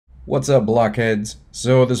What's up, blockheads?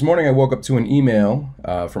 So this morning I woke up to an email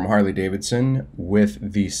from Harley-Davidson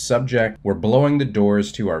with the subject, "We're blowing the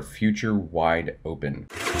doors to our future wide open."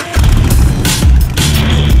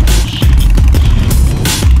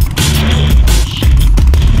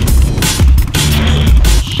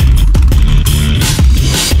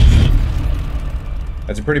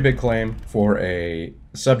 That's a pretty big claim for a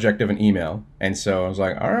subject of an email. And so I was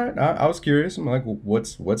like, all right, I was curious. I'm like,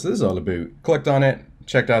 what's this all about? Clicked on it,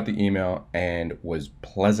 checked out the email, and was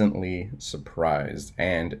pleasantly surprised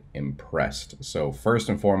and impressed. So first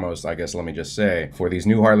and foremost, I guess let me just say, for these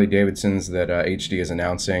new Harley-Davidsons that HD is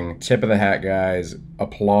announcing, tip of the hat, guys,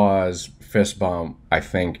 applause, fist bump. I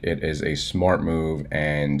think it is a smart move,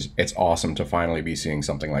 and it's awesome to finally be seeing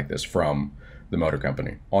something like this from the motor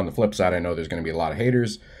company. On the flip side, I know there's going to be a lot of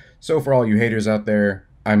haters. So for all you haters out there,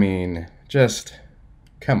 I mean, just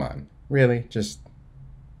come on. Really? Just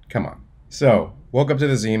come on. So, woke up to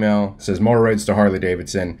this email. It says, "More roads to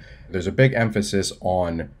Harley-Davidson." There's a big emphasis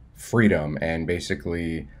on freedom and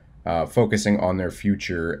basically focusing on their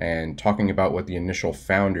future and talking about what the initial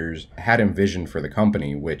founders had envisioned for the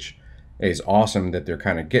company, which is awesome that they're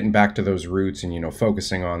kind of getting back to those roots and,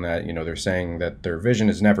 focusing on that. They're saying that their vision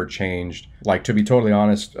has never changed. Like, to be totally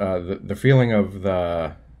honest, the feeling of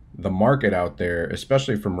the market out there,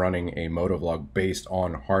 especially from running a motovlog based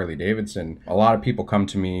on Harley-Davidson, a lot of people come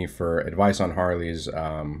to me for advice on Harleys,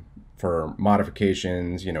 for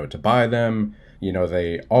modifications, to buy them.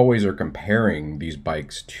 They always are comparing these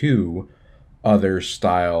bikes to other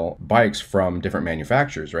style bikes from different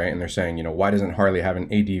manufacturers, right? And they're saying, why doesn't Harley have an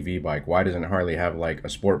ADV bike? Why doesn't Harley have like a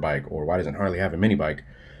sport bike? Or why doesn't Harley have a mini bike?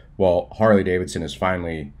 Well, Harley-Davidson has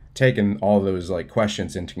finally taken all those like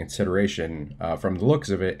questions into consideration from the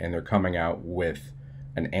looks of it, and they're coming out with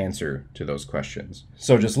an answer to those questions.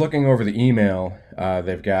 So just looking over the email,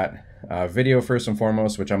 they've got video first and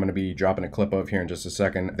foremost, which I'm going to be dropping a clip of here in just a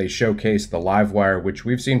second. They showcase the Livewire, which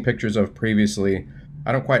we've seen pictures of previously.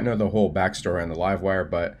 I don't quite know the whole backstory on the Livewire,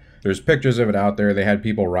 but there's pictures of it out there. They had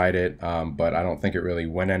people ride it, but I don't think it really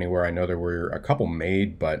went anywhere. I know there were a couple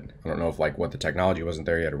made, but I don't know if like what the technology wasn't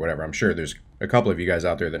there yet or whatever. I'm sure there's a couple of you guys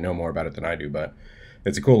out there that know more about it than I do, but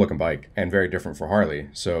it's a cool looking bike and very different for Harley.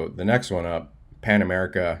 So the next one up, Pan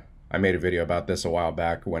America. I made a video about this a while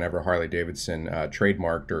back. Whenever Harley-Davidson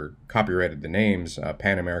trademarked or copyrighted the names,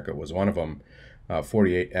 Pan America was one of them.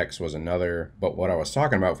 48X was another. But what I was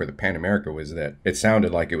talking about for the Pan America was that it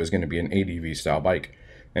sounded like it was going to be an ADV style bike.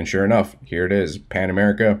 And sure enough, here it is. Pan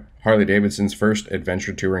America, Harley-Davidson's first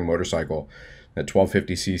adventure touring motorcycle, a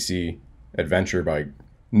 1250cc adventure bike.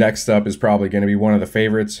 Next up is probably going to be one of the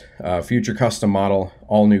favorites, future custom model,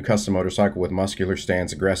 all new custom motorcycle with muscular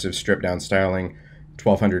stance, aggressive stripped down styling,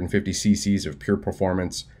 1250 cc's of pure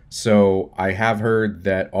performance. So I have heard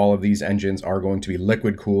that all of these engines are going to be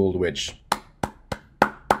liquid cooled, which,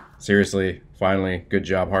 seriously, finally, good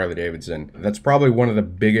job Harley-Davidson. That's probably one of the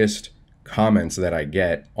biggest comments that I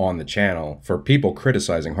get on the channel for people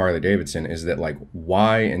criticizing Harley-Davidson is that, like,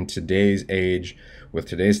 why in today's age with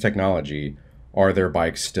today's technology are their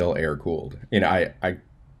bikes still air cooled? I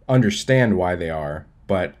understand why they are,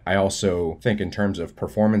 but I also think in terms of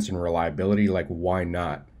performance and reliability, like, why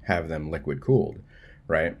not have them liquid cooled,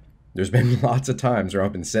 right? There's been lots of times where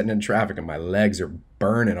I've been sitting in traffic and my legs are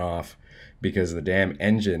burning off because the damn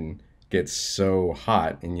engine gets so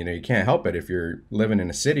hot, and you can't help it if you're living in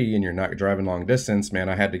a city and you're not driving long distance. Man,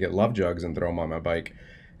 I had to get love jugs and throw them on my bike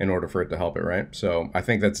in order for it to help it, right? So I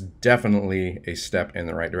think that's definitely a step in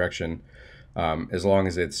the right direction, as long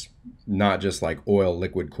as it's not just like oil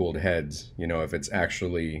liquid cooled heads, if it's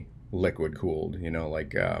actually liquid cooled,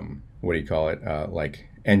 like what do you call it, like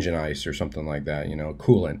engine ice or something like that,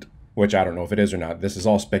 coolant, which I don't know if it is or not. This is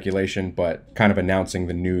all speculation, but kind of announcing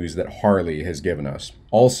the news that Harley has given us.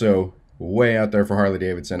 Also, way out there for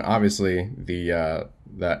Harley-Davidson. Obviously, the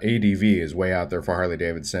ADV is way out there for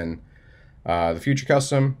Harley-Davidson. The Future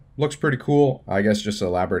Custom looks pretty cool. I guess just to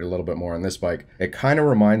elaborate a little bit more on this bike, it kind of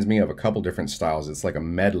reminds me of a couple different styles. It's like a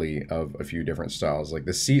medley of a few different styles. Like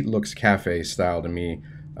the seat looks cafe style to me.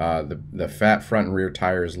 The fat front and rear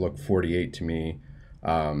tires look 48 to me.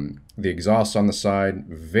 The exhaust on the side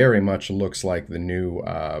very much looks like the new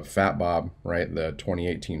Fat Bob, right? The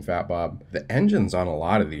 2018 Fat Bob. The engines on a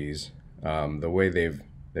lot of these, the way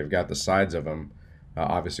they've got the sides of them,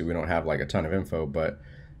 obviously we don't have like a ton of info, but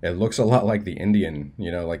it looks a lot like the Indian,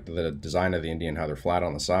 like the design of the Indian, how they're flat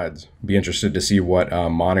on the sides. Be interested to see what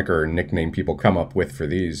moniker or nickname people come up with for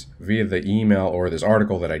these. Via the email or this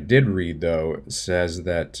article that I did read, though, says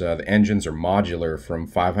that the engines are modular from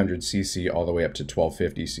 500cc all the way up to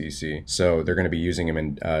 1250cc. So they're going to be using them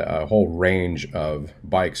in a whole range of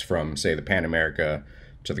bikes from, say, the Pan America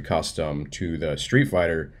to the custom to the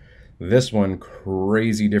Streetfighter. This one,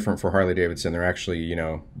 crazy different for Harley-Davidson. They're actually, you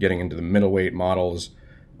know, getting into the middleweight models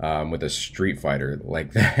with a Streetfighter.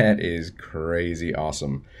 Like, that is crazy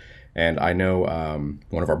awesome. And I know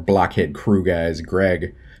one of our Blockhead crew guys,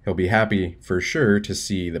 Greg, he'll be happy for sure to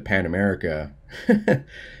see the Pan America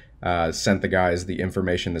sent the guys the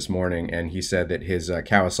information this morning, and he said that his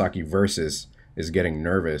Kawasaki Versys is getting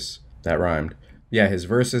nervous. That rhymed. Yeah, his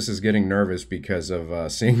Versys is getting nervous because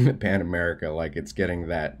of seeing the Pan America. Like, it's getting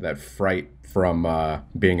that fright from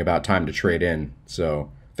being about time to trade in.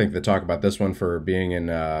 So I think they talk about this one for being in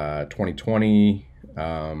 2020.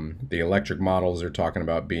 The electric models are talking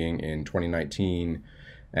about being in 2019.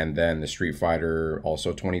 And then the Streetfighter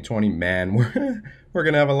also 2020. Man, we're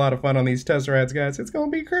going to have a lot of fun on these test rides, guys. It's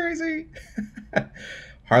going to be crazy.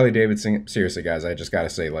 Harley-Davidson, seriously, guys, I just got to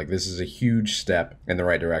say, like, this is a huge step in the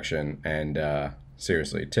right direction. And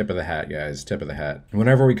seriously, tip of the hat, guys, tip of the hat.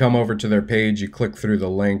 Whenever we come over to their page, you click through the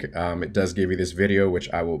link. It does give you this video, which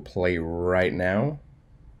I will play right now.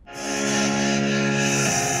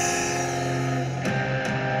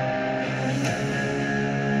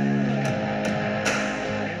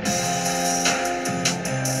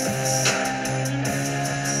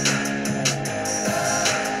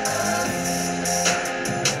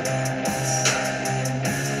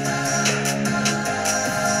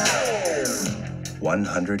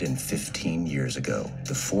 115 years ago,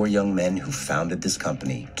 the four young men who founded this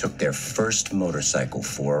company took their first motorcycle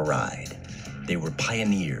for a ride. They were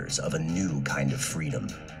pioneers of a new kind of freedom.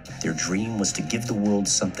 Their dream was to give the world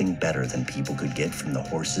something better than people could get from the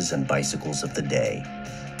horses and bicycles of the day.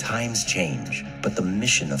 Times change, but the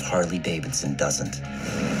mission of Harley-Davidson doesn't.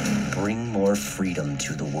 Bring more freedom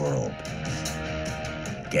to the world.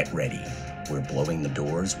 Get ready. We're blowing the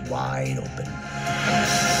doors wide open.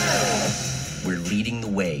 We're leading the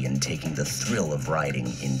way and taking the thrill of riding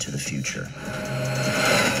into the future.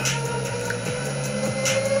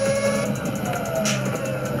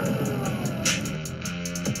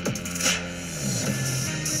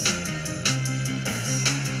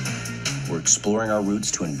 We're exploring our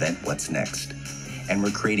routes to invent what's next. And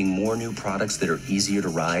we're creating more new products that are easier to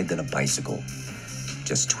ride than a bicycle.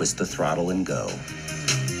 Just twist the throttle and go.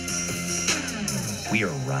 We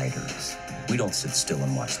are riders. We don't sit still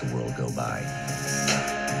and watch the world go by.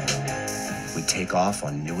 We take off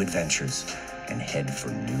on new adventures and head for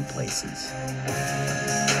new places.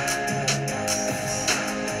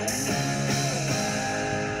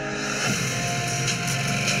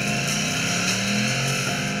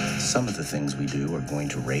 Some of the things we do are going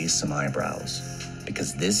to raise some eyebrows,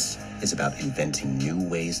 because this is about inventing new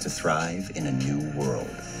ways to thrive in a new world.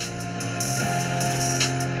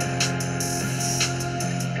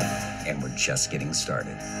 And we're just getting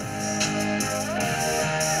started.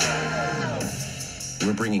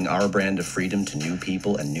 We're bringing our brand of freedom to new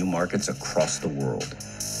people and new markets across the world.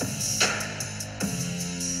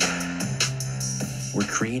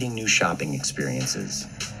 We're creating new shopping experiences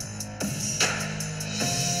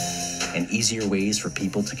and easier ways for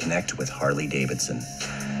people to connect with Harley-Davidson.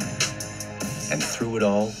 And through it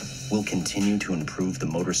all, we'll continue to improve the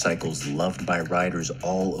motorcycles loved by riders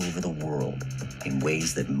all over the world in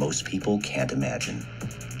ways that most people can't imagine.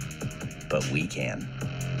 But we can.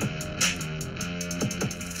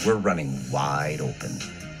 We're running wide open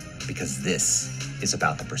because this is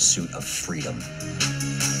about the pursuit of freedom.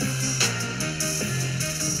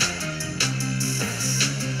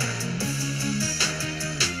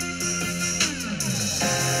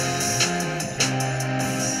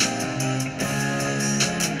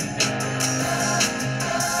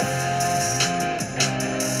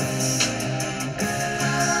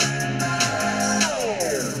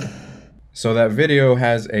 So that video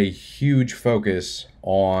has a huge focus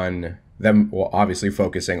on them, well, obviously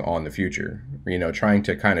focusing on the future, you know, trying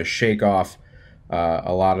to kind of shake off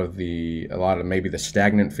a lot of maybe the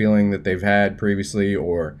stagnant feeling that they've had previously,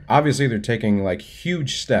 or obviously they're taking like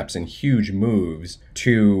huge steps and huge moves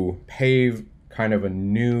to pave kind of a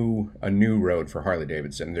new road for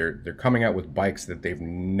Harley-Davidson. They're coming out with bikes that they've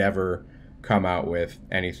never come out with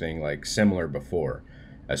anything like similar before.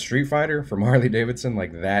 A Streetfighter from Harley-Davidson,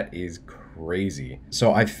 like, that is crazy.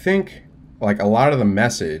 So I think like a lot of the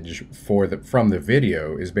message from the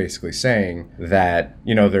video is basically saying that,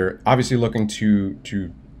 you know, they're obviously looking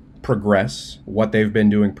to progress what they've been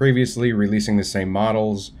doing previously, releasing the same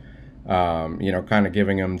models, you know, kind of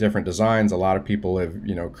giving them different designs. A lot of people have,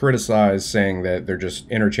 you know, criticized, saying that they're just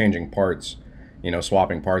interchanging parts, you know,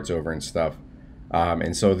 swapping parts over and stuff.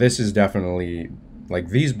 And so this is definitely, like,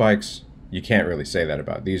 these bikes, you can't really say that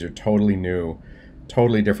about. These are totally new,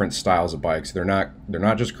 totally different styles of bikes. They're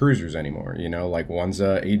not just cruisers anymore, you know, like one's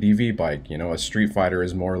a ADV bike, you know, a Streetfighter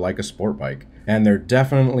is more like a sport bike. And they're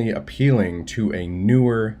definitely appealing to a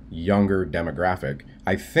newer, younger demographic.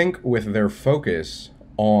 I think with their focus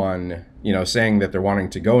on, you know, saying that they're wanting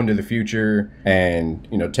to go into the future and,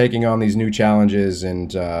 you know, taking on these new challenges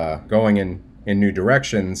and going in new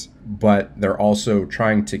directions, but they're also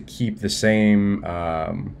trying to keep the same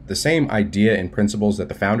idea and principles that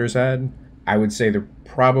the founders had. I would say they're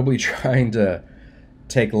probably trying to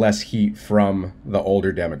take less heat from the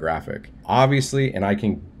older demographic. Obviously, and I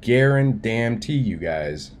can guarantee you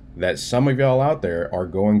guys that some of y'all out there are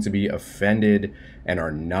going to be offended and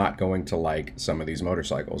are not going to like some of these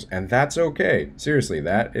motorcycles. And that's okay. Seriously,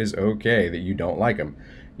 that is okay that you don't like them.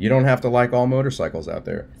 You don't have to like all motorcycles out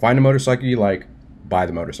there. Find a motorcycle you like, buy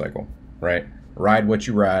the motorcycle, right? Ride what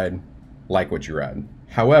you ride, like what you ride.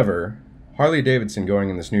 However, Harley-Davidson going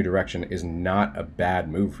in this new direction is not a bad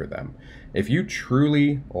move for them. If you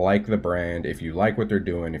truly like the brand, if you like what they're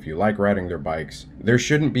doing, if you like riding their bikes, there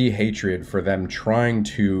shouldn't be hatred for them trying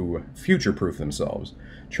to future-proof themselves,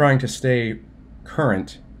 trying to stay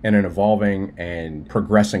current in an evolving and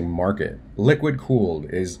progressing market. Liquid-cooled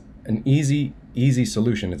is an easy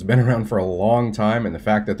solution. It's been around for a long time, and the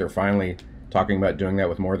fact that they're finally talking about doing that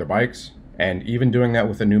with more of their bikes, and even doing that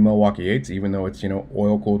with the new Milwaukee 8s, even though it's, you know,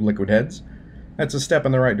 oil-cooled liquid heads, that's a step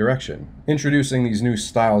in the right direction. Introducing these new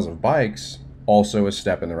styles of bikes, also a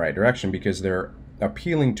step in the right direction, because they're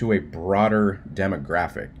appealing to a broader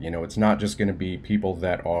demographic. You know, it's not just going to be people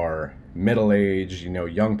that are middle-aged, you know,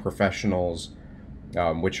 young professionals,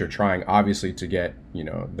 which are trying obviously to get, you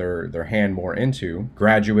know, their hand more into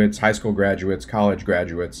graduates, high school graduates, college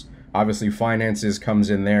graduates. Obviously finances comes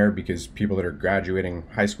in there because people that are graduating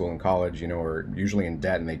high school and college, you know, are usually in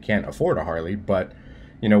debt and they can't afford a Harley. But,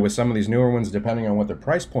 you know, with some of these newer ones, depending on what their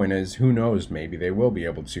price point is, who knows, maybe they will be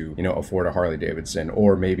able to, you know, afford a Harley-Davidson,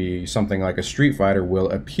 or maybe something like a Streetfighter will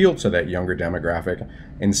appeal to that younger demographic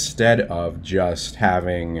instead of just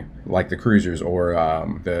having like the cruisers or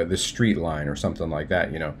the street line or something like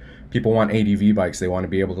that. You know, people want ADV bikes. They want to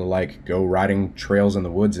be able to like go riding trails in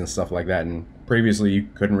the woods and stuff like that. And previously you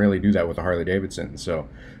couldn't really do that with a Harley-Davidson. So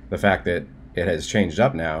the fact that it has changed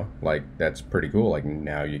up now, like, that's pretty cool. Like,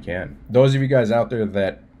 now you can. Those of you guys out there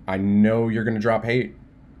that I know you're gonna drop hate,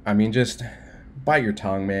 I mean, just bite your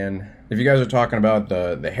tongue, man. If you guys are talking about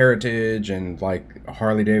the heritage and like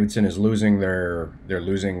Harley-Davidson is losing they're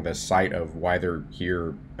losing the sight of why they're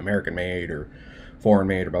here, American made or foreign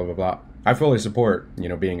made or blah blah blah, I fully support, you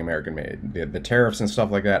know, being American made. The tariffs and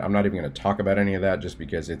stuff like that, I'm not even going to talk about any of that, just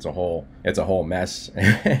because it's a whole mess.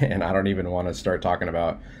 And I don't even want to start talking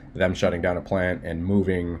about them shutting down a plant and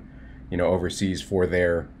moving, you know, overseas for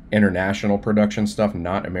their international production stuff,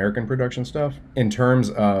 not American production stuff. In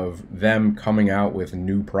terms of them coming out with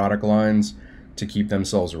new product lines to keep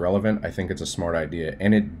themselves relevant, I think it's a smart idea.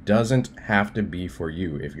 And it doesn't have to be for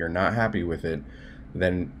you. If you're not happy with it,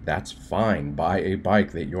 then that's fine. Buy a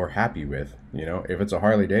bike that you're happy with. You know, if it's a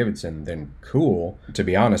Harley-Davidson, then cool. To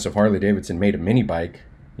be honest, if Harley-Davidson made a mini bike,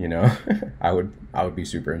 you know, I would be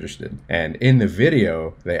super interested. And in the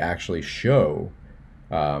video, they actually show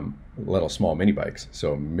little small mini bikes.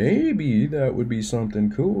 So maybe that would be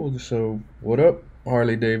something cool. So what up,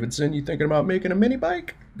 Harley-Davidson? You thinking about making a mini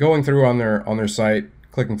bike? Going through on their site,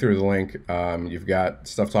 clicking through the link, you've got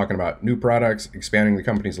stuff talking about new products, expanding the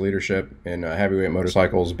company's leadership in heavyweight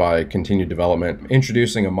motorcycles by continued development,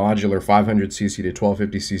 introducing a modular 500cc to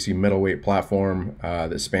 1250cc middleweight platform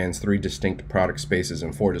that spans 3 distinct product spaces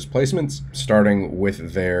and 4 displacements, starting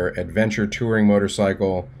with their adventure touring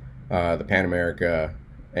motorcycle, the Pan America,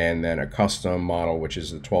 and then a custom model, which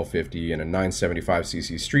is the 1250, and a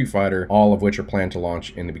 975cc Streetfighter, all of which are planned to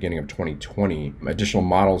launch in the beginning of 2020. Additional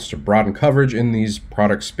models to broaden coverage in these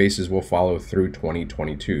product spaces will follow through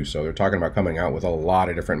 2022. So they're talking about coming out with a lot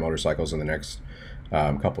of different motorcycles in the next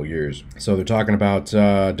couple years. So they're talking about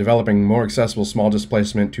developing more accessible small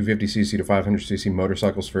displacement 250cc to 500cc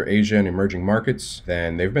motorcycles for Asia and emerging markets.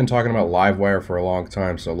 Then they've been talking about Livewire for a long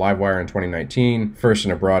time. So Livewire in 2019, first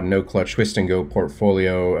in a broad no clutch twist and go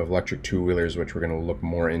portfolio of electric two-wheelers, which we're going to look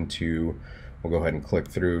more into. We'll go ahead and click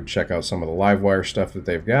through, check out some of the Livewire stuff that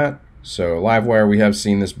they've got. So Livewire, we have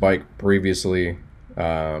seen this bike previously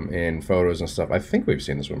in photos and stuff. I think we've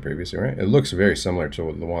seen this one previously, right? It looks very similar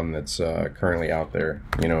to the one that's currently out there.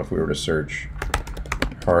 You know, if we were to search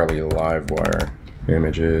Harley Livewire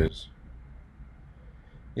images.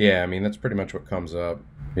 Yeah, I mean, that's pretty much what comes up.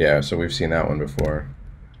 Yeah, so we've seen that one before.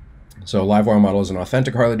 So Livewire model is an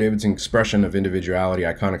authentic Harley-Davidson expression of individuality,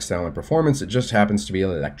 iconic style, and performance. It just happens to be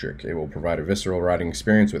electric. It will provide a visceral riding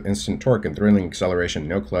experience with instant torque and thrilling acceleration,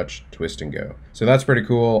 no clutch, twist and go. So that's pretty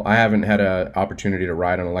cool. I haven't had an opportunity to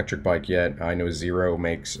ride an electric bike yet. I know Zero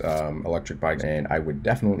makes electric bikes, and I would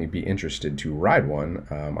definitely be interested to ride one.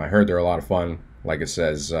 I heard they're a lot of fun. Like it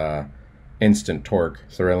says, instant torque,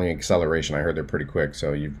 thrilling acceleration. I heard they're pretty quick,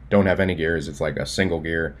 so you don't have any gears. It's like a single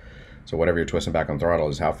gear. So whatever you're twisting back on throttle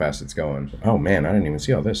is how fast it's going. Oh man, I didn't even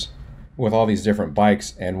see all this. With all these different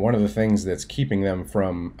bikes, and one of the things that's keeping them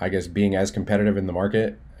from, I guess, being as competitive in the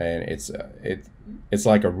market, and it's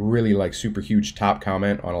like a really like super huge top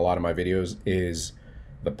comment on a lot of my videos, is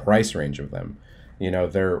the price range of them. You know,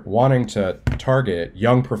 they're wanting to target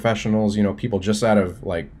young professionals, you know, people just out of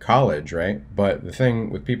like college, right? But the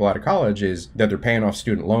thing with people out of college is that they're paying off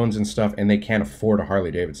student loans and stuff, and they can't afford a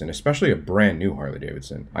Harley-Davidson, especially a brand new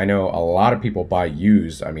Harley-Davidson. I know a lot of people buy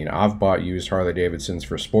used. I mean, I've bought used Harley-Davidsons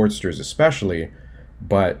for Sportsters especially,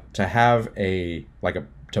 but to have to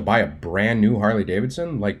buy a brand new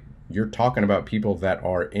Harley-Davidson, like, you're talking about people that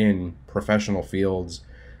are in professional fields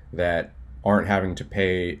that aren't having to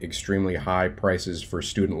pay extremely high prices for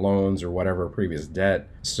student loans or whatever previous debt.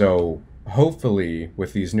 So hopefully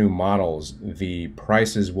with these new models, the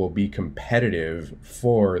prices will be competitive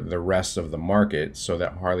for the rest of the market so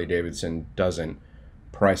that Harley-Davidson doesn't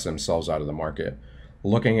price themselves out of the market.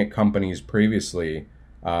 Looking at companies previously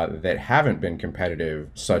that haven't been competitive,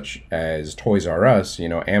 such as Toys R Us, you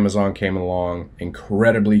know, Amazon came along,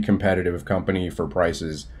 incredibly competitive company for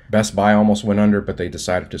prices. Best Buy almost went under, but they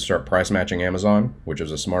decided to start price matching Amazon, which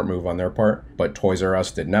was a smart move on their part. But Toys R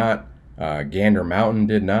Us did not. Gander Mountain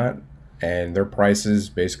did not. And their prices,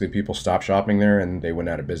 basically people stopped shopping there and they went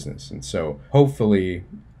out of business. And so hopefully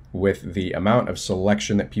with the amount of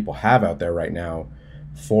selection that people have out there right now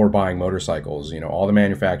for buying motorcycles, you know, all the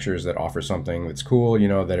manufacturers that offer something that's cool, you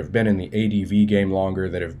know, that have been in the ADV game longer,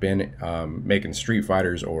 that have been making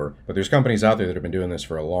Streetfighters, but there's companies out there that have been doing this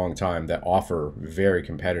for a long time that offer very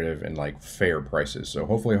competitive and like fair prices. So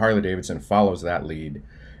hopefully Harley-Davidson follows that lead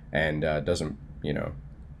and doesn't, you know,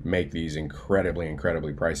 make these incredibly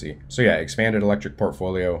pricey. So yeah, expanded electric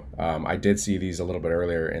portfolio. I did see these a little bit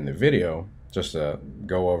earlier in the video, just to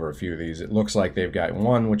go over a few of these. It looks like they've got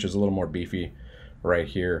one which is a little more beefy right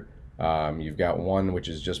here. You've got one which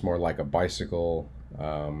is just more like a bicycle.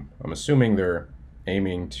 I'm assuming they're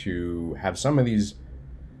aiming to have some of these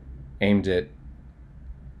aimed at,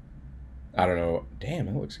 I don't know. Damn,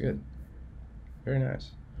 that looks good. Very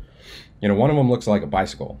nice. You know, one of them looks like a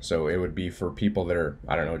bicycle, so it would be for people that are,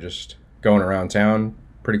 I don't know, just going around town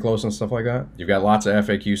pretty close and stuff like that. You've got lots of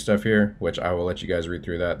FAQ stuff here, which I will let you guys read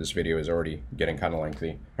through that. This video is already getting kind of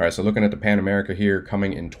lengthy. All right, so looking at the Pan America here,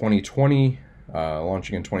 coming in 2020,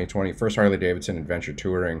 launching in 2020, first Harley-Davidson adventure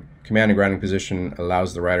touring. Command and riding position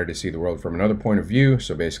allows the rider to see the world from another point of view,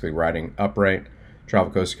 so basically riding upright.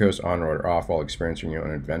 Travel coast to coast, on-road or off, while experiencing your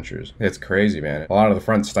own adventures. It's crazy, man. A lot of the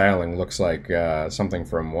front styling looks like something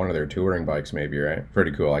from one of their touring bikes, maybe, right?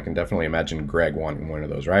 Pretty cool. I can definitely imagine Greg wanting one of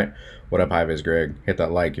those, right? What up, Hi-Vis Greg? Hit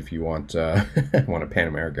that like if you want want a Pan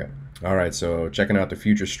America. All right, so checking out the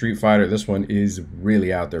future Streetfighter. This one is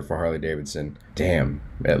really out there for Harley-Davidson. Damn,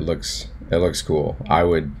 it looks cool.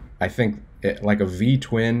 I think like a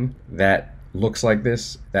V-twin that looks like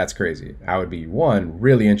this, that's crazy. I would be, one,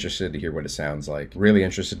 really interested to hear what it sounds like. Really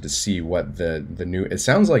interested to see what the new, it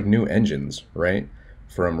sounds like new engines, right?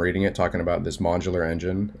 From reading it, talking about this modular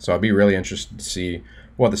engine. So I'd be really interested to see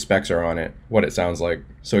what the specs are on it, what it sounds like.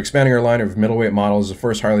 So expanding our line of middleweight models, the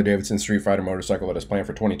first Harley-Davidson Streetfighter motorcycle that is planned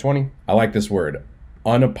for 2020. I like this word,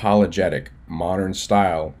 unapologetic, modern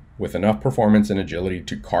style with enough performance and agility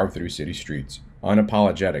to carve through city streets.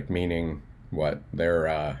 Unapologetic, meaning what?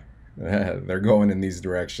 They're going in these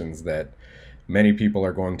directions that many people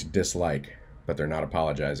are going to dislike, but they're not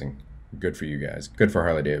apologizing. Good for you guys. Good for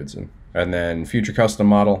Harley-Davidson. And then future custom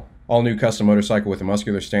model. All new custom motorcycle with a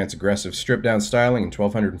muscular stance, aggressive stripped down styling, and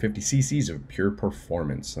 1250 cc's of pure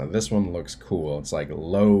performance. Now this one looks cool. It's like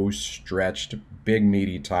low, stretched, big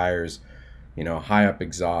meaty tires, you know, high up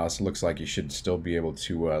exhaust. Looks like you should still be able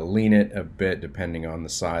to lean it a bit depending on the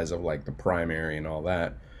size of like the primary and all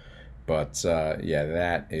that. But yeah,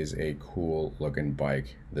 that is a cool looking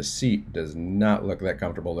bike. The seat does not look that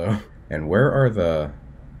comfortable though. And where are the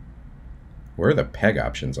peg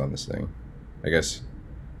options on this thing? I guess,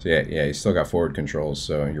 so yeah, you still got forward controls.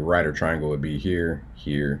 So your rider triangle would be here,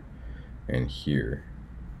 here, and here.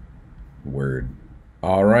 Word.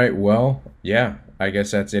 All right, well, yeah, I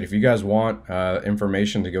guess that's it. If you guys want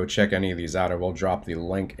information to go check any of these out, I will drop the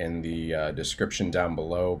link in the description down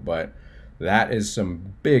below. But that is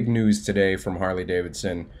some big news today from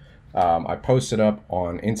Harley-Davidson. I posted up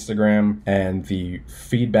on Instagram, and the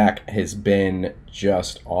feedback has been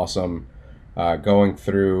just awesome. Going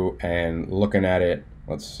through and looking at it,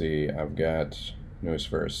 let's see, I've got news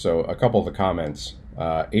first. So a couple of the comments.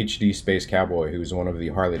 HD Space Cowboy, who's one of the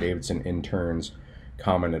Harley-Davidson interns,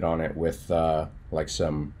 commented on it with like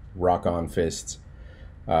some rock-on fists.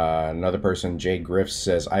 Another person, Jay Griffs,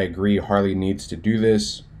 says, I agree, Harley needs to do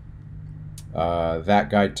this. That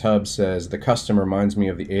guy Tubbs says, the custom reminds me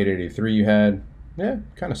of the 883 you had. Yeah,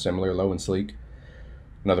 kind of similar, low and sleek.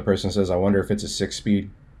 Another person says, I wonder if it's a 6-speed.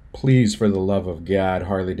 Please, for the love of God,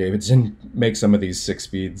 Harley-Davidson, make some of these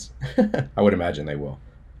 6-speeds. I would imagine they will.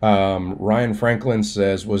 Ryan Franklin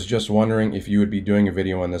says, was just wondering if you would be doing a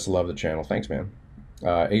video on this. Love the channel. Thanks, man.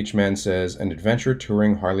 H-Man says, an adventure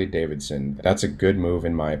touring Harley-Davidson. That's a good move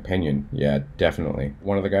in my opinion. Yeah, definitely.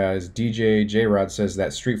 One of the guys, DJ J-Rod, says that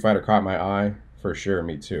Streetfighter caught my eye. For sure,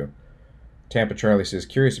 me too. Tampa Charlie says,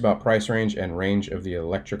 curious about price range and range of the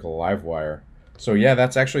electrical Livewire. So yeah,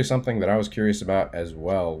 that's actually something that I was curious about as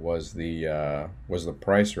well, was the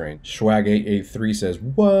price range. Schwag883 says,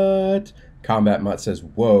 what? Combat Mutt says,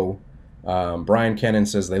 whoa. Brian Kennan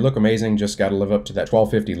says, they look amazing, just got to live up to that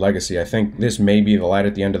 1250 legacy. I think this may be the light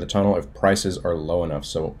at the end of the tunnel if prices are low enough.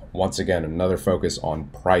 So once again, another focus on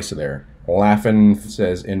price there. Laughin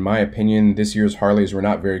says, in my opinion, this year's Harleys were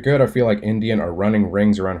not very good. I feel like Indian are running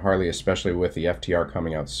rings around Harley, especially with the FTR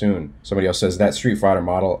coming out soon. Somebody else says, that Streetfighter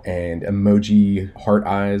model and emoji heart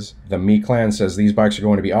eyes. The Me Clan says, these bikes are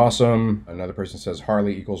going to be awesome. Another person says,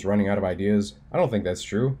 Harley equals running out of ideas. I don't think that's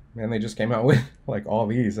true. Man, they just came out with like all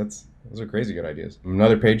these. Those are crazy good ideas.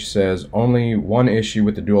 Another page says, only one issue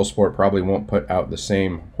with the Dual Sport, probably won't put out the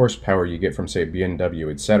same horsepower you get from, say,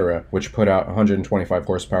 BMW, etc., which put out 125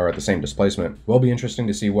 horsepower at the same displacement. Will be interesting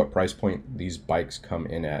to see what price point these bikes come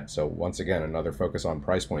in at. So once again, another focus on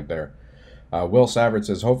price point there. Will Savard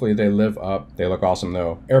says, hopefully they live up. They look awesome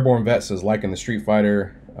though. Airborne Vet says, liking the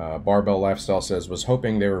Streetfighter. Barbell Lifestyle says, was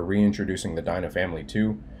hoping they were reintroducing the Dyna family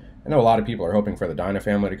too. I know a lot of people are hoping for the Dyna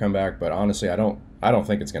family to come back, but honestly, I don't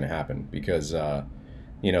think it's going to happen because,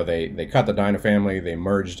 you know, they cut the Dyna family, they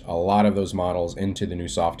merged a lot of those models into the new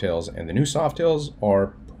Softails, and the new Softails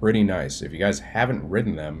are pretty nice. If you guys haven't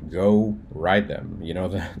ridden them, go ride them. You know,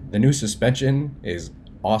 the new suspension is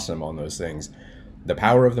awesome on those things. The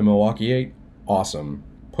power of the Milwaukee 8, awesome.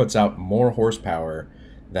 Puts out more horsepower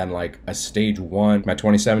than like a Stage 1, my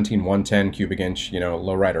 2017 110 cubic inch, you know,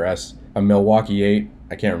 Lowrider S. A Milwaukee 8,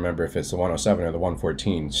 I can't remember if it's the 107 or the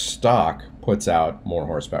 114, stock puts out more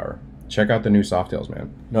horsepower. Check out the new Softails,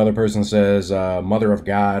 man. Another person says, Mother of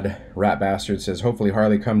God, Rat Bastard says, hopefully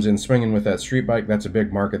Harley comes in swinging with that street bike. That's a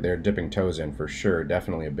big market they're dipping toes in for sure.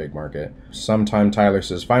 Definitely a big market. Sometime Tyler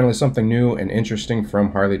says, finally something new and interesting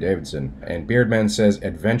from Harley-Davidson. And Beardman says,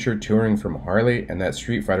 adventure touring from Harley, and that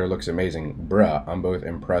Streetfighter looks amazing. Bruh, I'm both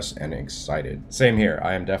impressed and excited. Same here.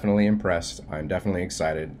 I am definitely impressed. I'm definitely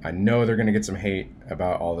excited. I know they're going to get some hate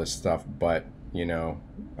about all this stuff, but you know,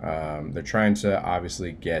 they're trying to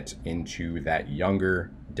obviously get into that younger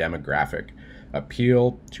demographic,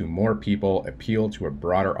 appeal to more people, appeal to a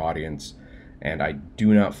broader audience, and I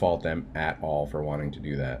do not fault them at all for wanting to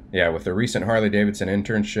do that. Yeah, with the recent Harley-Davidson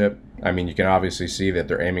internship, I mean, you can obviously see that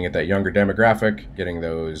they're aiming at that younger demographic, getting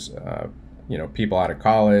those, you know, people out of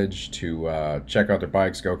college to check out their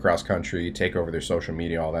bikes, go cross country, take over their social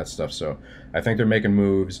media, all that stuff. So I think they're making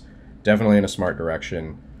moves, definitely in a smart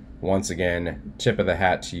direction. Once again, tip of the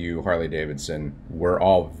hat to you, Harley-Davidson. We're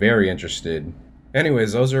all very interested.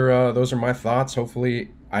 Anyways, those are my thoughts.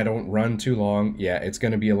 Hopefully, I don't run too long. Yeah, it's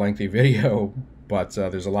going to be a lengthy video, but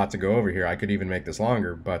there's a lot to go over here. I could even make this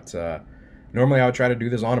longer, but normally I would try to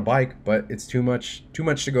do this on a bike, but it's too much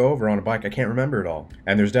to go over on a bike. I can't remember it all.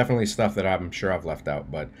 And there's definitely stuff that I'm sure I've left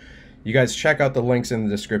out, but you guys check out the links in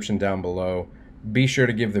the description down below. Be sure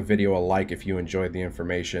to give the video a like if you enjoyed the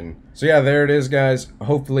information. So yeah, there it is, guys.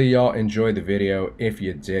 Hopefully y'all enjoyed the video. If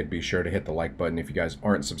you did, be sure to hit the like button. If you guys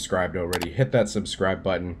aren't subscribed already, hit that subscribe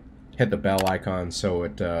button. Hit the bell icon so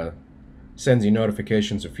it sends you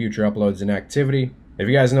notifications of future uploads and activity. If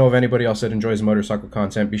you guys know of anybody else that enjoys motorcycle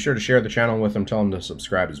content, be sure to share the channel with them. Tell them to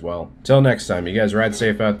subscribe as well. Till next time, you guys ride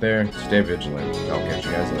safe out there. Stay vigilant. I'll catch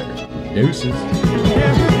you guys later.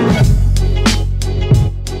 Deuces.